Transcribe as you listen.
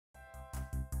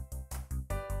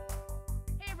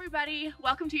everybody,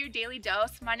 welcome to your daily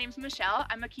dose. My name's Michelle.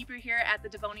 I'm a keeper here at the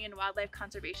Devonian Wildlife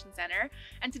Conservation Centre,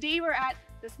 and today we're at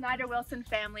the Snyder-Wilson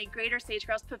family Greater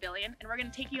Sage-Grouse Pavilion, and we're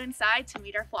going to take you inside to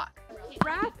meet our flock.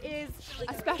 Raph is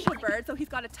a special bird, so he's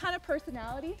got a ton of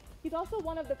personality. He's also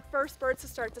one of the first birds to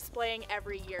start displaying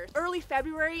every year. Early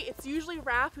February, it's usually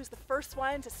Raph who's the first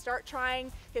one to start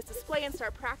trying his display and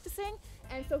start practicing.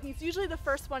 And so he's usually the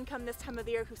first one come this time of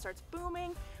the year who starts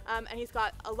booming, and he's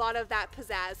got a lot of that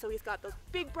pizzazz. So he's got those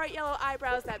big bright yellow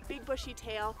eyebrows, that big bushy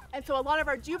tail. And so a lot of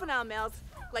our juvenile males,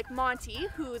 like Monty,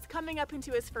 who's coming up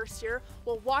into his first year,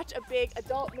 will watch a big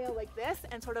adult male like this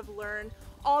and sort of learn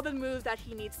all the moves that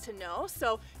he needs to know.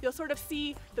 So you'll sort of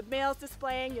see the males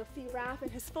displaying, you'll see Raph in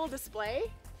his full display,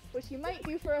 which he might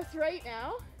do for us right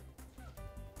now.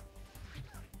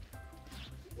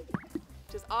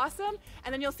 Which is awesome.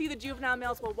 And then you'll see the juvenile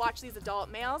males will watch these adult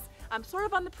males sort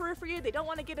of on the periphery. They don't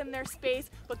want to get in their space,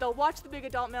 but they'll watch the big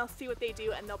adult males, see what they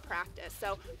do, and they'll practice.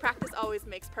 So practice always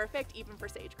makes perfect, even for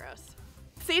sage-grouse.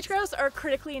 Sage-grouse are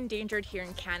critically endangered here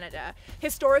in Canada.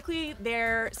 Historically,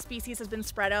 their species has been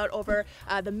spread out over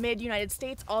the mid-United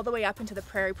States all the way up into the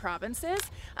prairie provinces,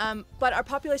 but our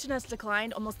population has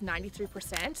declined almost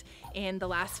 93% in the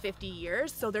last 50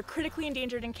 years. So they're critically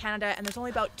endangered in Canada, and there's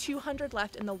only about 200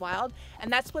 left in the wild,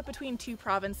 and that's split between two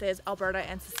provinces, Alberta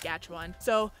and Saskatchewan.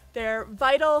 So they're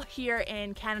vital here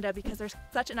in Canada because they're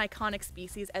such an iconic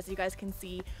species, as you guys can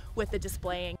see with the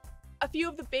displaying. A few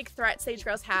of the big threats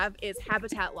sage-grouse have is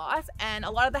habitat loss, and a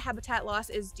lot of the habitat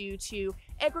loss is due to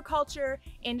agriculture,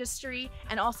 industry,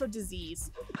 and also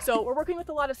disease. So we're working with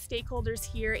a lot of stakeholders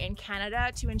here in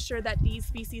Canada to ensure that these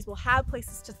species will have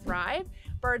places to thrive,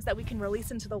 birds that we can release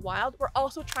into the wild. We're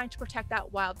also trying to protect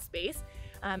that wild space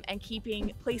and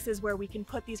keeping places where we can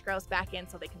put these grouse back in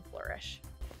so they can flourish.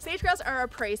 Sage-grouse are a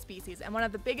prey species, and one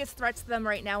of the biggest threats to them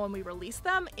right now when we release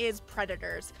them is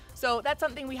predators. So that's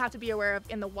something we have to be aware of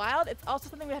in the wild. It's also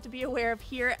something we have to be aware of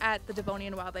here at the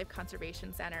Devonian Wildlife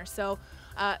Conservation Centre. So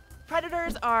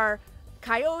predators are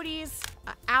coyotes,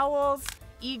 owls,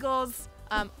 eagles,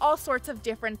 all sorts of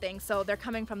different things. So they're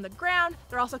coming from the ground,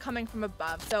 they're also coming from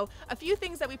above. So a few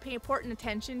things that we pay important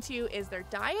attention to is their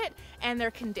diet and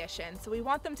their condition. So we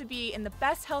want them to be in the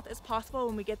best health as possible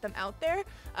when we get them out there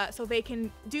so they can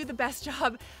do the best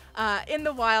job in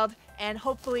the wild and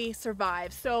hopefully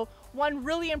survive. So one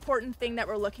really important thing that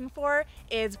we're looking for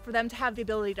is for them to have the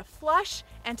ability to flush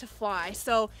and to fly.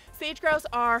 So sage-grouse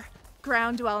are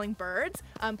ground-dwelling birds,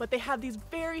 but they have these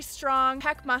very strong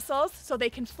pec muscles so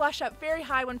they can flush up very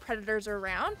high when predators are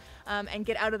around and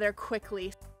get out of there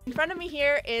quickly. In front of me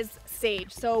here is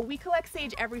sage. So we collect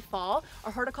sage every fall.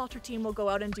 Our horticulture team will go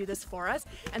out and do this for us,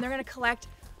 and they're going to collect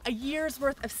a year's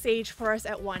worth of sage for us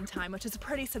at one time, which is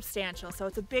pretty substantial, so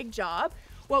it's a big job.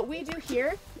 What we do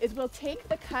here is we'll take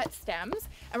the cut stems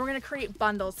and we're going to create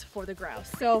bundles for the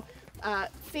grouse. So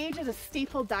sage is a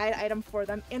staple diet item for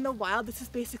them in the wild. This is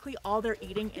basically all they're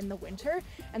eating in the winter,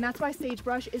 and that's why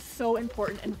sagebrush is so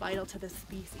important and vital to this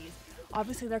species.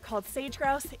 Obviously they're called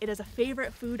sage-grouse. It is a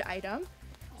favorite food item.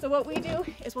 So what we do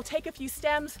is we'll take a few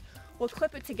stems, we'll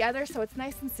clip it together so it's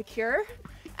nice and secure,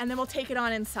 and then we'll take it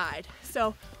on inside.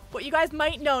 So what you guys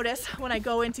might notice when I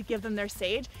go in to give them their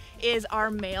sage is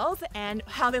our males and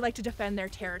how they like to defend their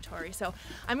territory. So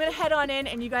I'm gonna head on in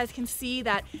and you guys can see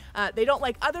that they don't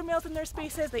like other males in their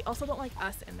spaces. They also don't like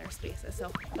us in their spaces.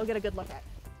 So you'll get a good look at it.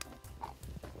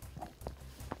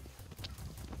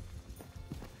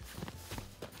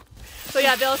 So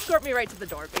yeah, they'll escort me right to the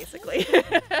door basically.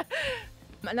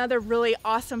 Another really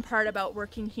awesome part about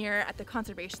working here at the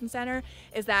Conservation Centre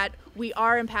is that we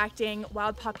are impacting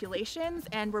wild populations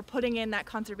and we're putting in that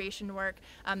conservation work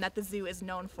that the zoo is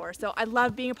known for. So I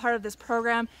love being a part of this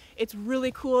program. It's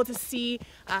really cool to see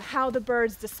how the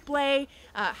birds display,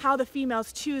 how the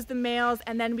females choose the males,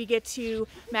 and then we get to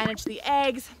manage the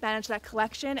eggs, manage that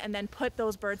collection, and then put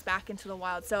those birds back into the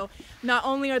wild. So not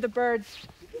only are the birds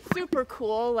super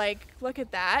cool, like look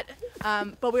at that,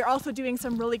 but we're also doing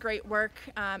some really great work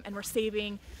and we're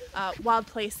saving wild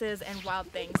places and wild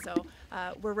things. So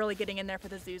we're really getting in there for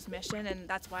the zoo's mission, and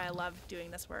that's why I love doing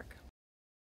this work.